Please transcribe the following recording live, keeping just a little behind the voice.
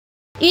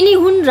यिनी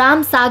हुन्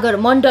रामसागर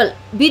मण्डल।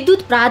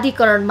 विद्युत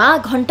प्राधिकरणमा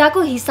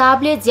घण्टाको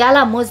हिसाबले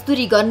ज्याला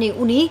मजदुरी गर्ने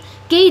उनी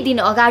केही दिन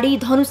अगाडि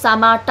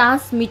धनुषामा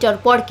ट्रान्समिटर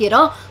पड्केर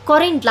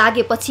करेन्ट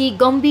लागेपछि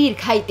गम्भीर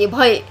घाइते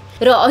भए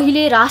र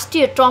अहिले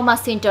राष्ट्रिय ट्रमा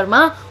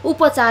सेन्टरमा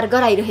उपचार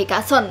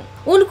गराइरहेका छन्।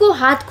 उनको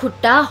हात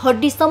खुट्टा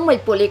हड्डीसम्मै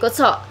पोलेको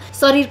छ।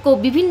 शरीरको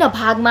विभिन्न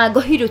भागमा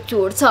गहिरो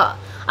चोट छ।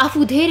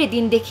 आफू धेरै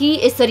दिनदेखि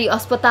यसरी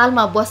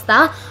अस्पतालमा बस्दा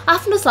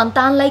आफ्नो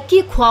सन्तानलाई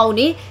के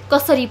खुवाउने,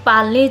 कसरी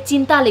पाल्ने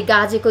चिन्ताले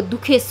गाजेको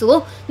दुखेसो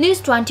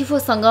न्यूज24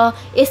 सँग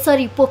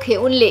यसरी पोखे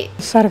उनले।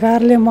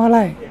 सरकारले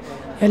मलाई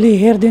अलि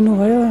हेरिदिनु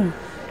भयो,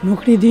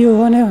 नोकरी दियो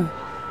भने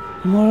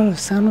म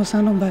सानो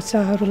सानो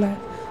बच्चाहरूलाई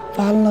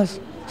पाल्न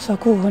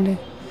सकु भने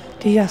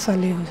त्यही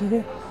आशाले हुन्छ।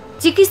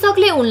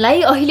 चिकित्सकले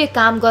उनलाई अहिले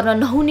काम गर्न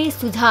नहुने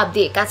सुझाव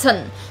दिएका छन्,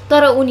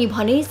 तर उनी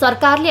भने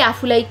सरकारले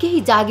आफूलाई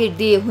केही जागिर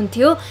दिए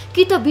हुन्थ्यो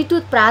कि त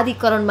विद्युत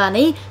प्राधिकरणमा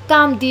नै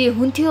काम दिए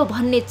हुन्थ्यो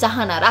भन्ने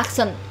चाहना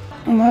राख्छन्।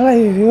 मलाई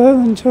यो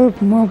हुन्छ,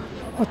 म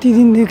अति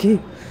दिनदेखि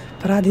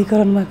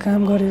प्राधिकरणमा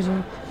काम गरेर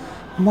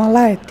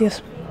मलाई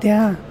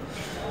त्यहाँ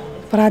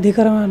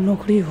प्राधिकरणमा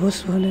नोकरी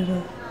होस् भनेर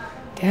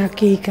त्यहाँ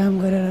केही काम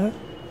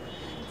गरेर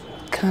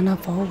खाना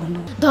पाऊ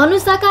भनेर।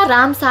 धनुषाका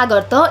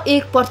रामसागर त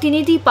एक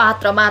प्रतिनिधि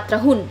पात्र मात्र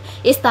हुन्।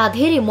 यस्ता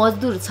धेरै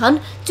मजदुर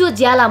छन् जो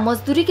ज्याला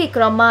मजदुरीकै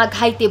क्रममा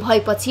घाइते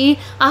भएपछि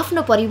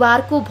आफ्नो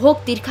परिवारको भोक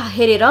तिर्खा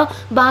हेरेर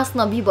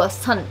बाँच्न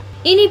विवश छन्।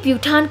 यिनी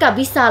प्युठानका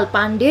विशाल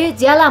पाण्डे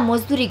ज्याला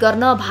मजदुरी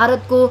गर्न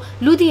भारतको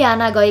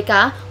लुधियाना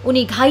गएका।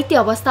 उनी घाइते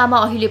अवस्थामा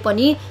अहिले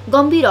पनि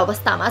गम्भीर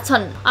अवस्थामा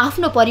छन्।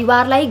 आफ्नो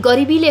परिवारलाई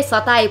गरिबीले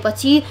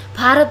सताएपछि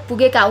भारत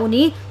पुगेका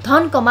उनी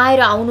धन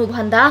कमाएर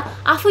आउनुभन्दा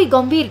आफै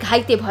गम्भीर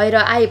घाइते भएर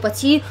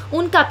आएपछि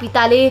उनका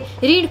पिताले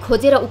ऋण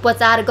खोजेर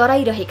उपचार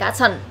गराइरहेका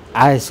छन्।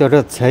 आय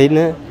स्रोत छैन,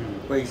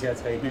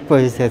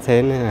 पैसा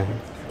छैन,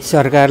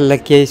 सरकारले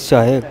केही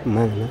सहयोग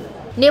माग्नु।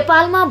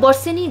 नेपालमा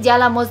वर्षेनी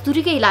ज्याला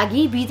मजदुरीकै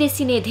लागि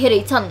विदेशी नै धेरै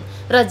छन्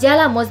र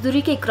ज्याला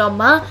मजदुरीकै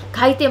क्रममा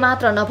घाइते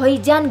मात्र नभई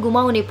ज्यान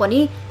गुमाउने पनि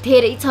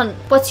धेरै छन्।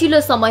 पछिल्लो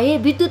समय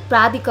विद्युत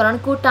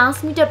प्राधिकरणको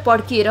ट्रान्समिटर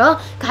पड्किएर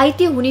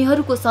घाइते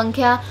हुनेहरूको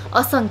संख्या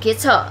असंख्य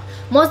छ।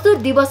 मजदुर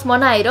दिवस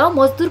मनाएर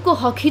मजदुरको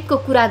हकहितको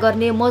कुरा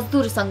गर्ने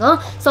मजदुरसँग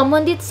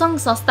सम्बन्धित सङ्घ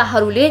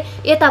संस्थाहरूले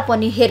यता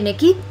पनि हेर्ने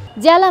कि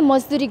ज्याला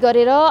मजदुरी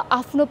गरेर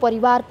आफ्नो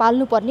परिवार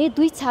पाल्नुपर्ने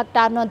दुई छाक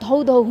टार्न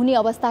धौधौ हुने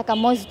अवस्थाका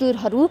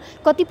मजदुरहरू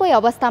कतिपय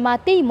अवस्थामा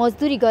त्यही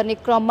मजदुरी गर्ने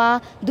क्रममा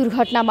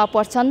दुर्घटनामा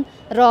पर्छन्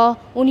र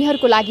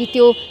उनीहरूको लागि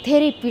त्यो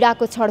धेरै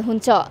पीडाको क्षण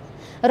हुन्छ।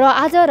 र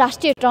आज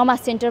राष्ट्रिय ट्रमा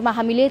सेन्टरमा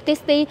हामीले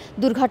त्यस्तै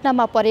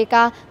दुर्घटनामा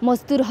परेका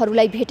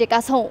मजदुरहरूलाई भेटेका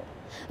छौँ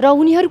र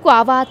उनीहरूको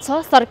आवाज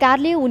छ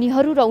सरकारले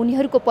उनीहरू र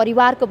उनीहरूको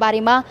परिवारको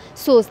बारेमा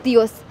सोच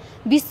दियोस्।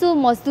 विश्व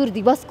मजदुर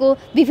दिवसको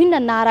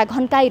विभिन्न नारा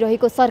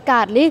घन्काइरहेको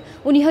सरकारले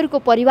उनीहरूको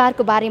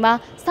परिवारको बारेमा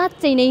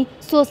साँच्चै नै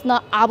सोच्न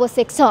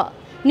आवश्यक छ।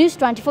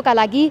 न्यूज24 का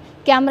लागि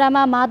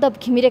क्यामेरामा माधव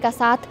घिमिरेका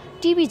साथ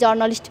टिभी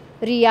जर्नलिस्ट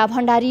रिया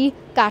भण्डारी,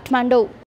 काठमाडौँ।